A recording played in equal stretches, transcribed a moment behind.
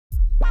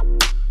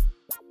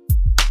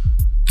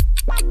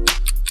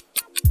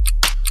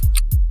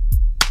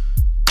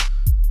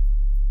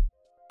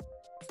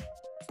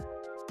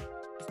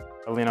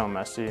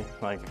Messi,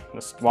 like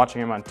just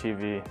watching him on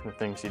TV, the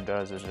things he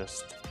does is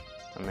just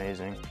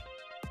amazing.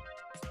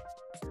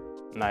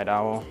 Night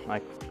owl,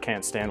 I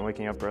can't stand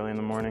waking up early in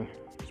the morning,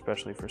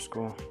 especially for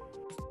school.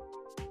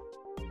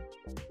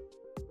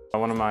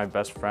 One of my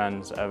best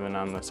friends, Evan,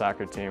 on the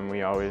soccer team,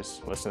 we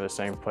always listen to the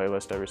same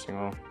playlist every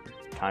single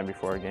time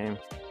before a game.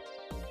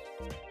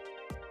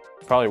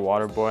 Probably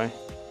Waterboy.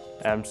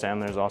 Adam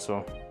Sandler is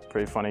also a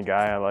pretty funny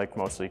guy. I like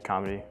mostly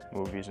comedy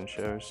movies and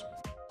shows.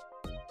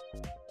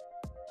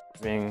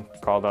 Being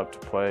called up to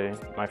play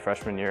my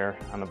freshman year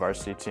on the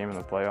varsity team in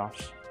the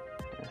playoffs,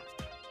 yeah,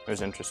 it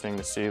was interesting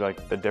to see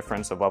like the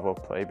difference of level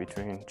of play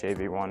between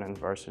JV1 and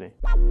varsity.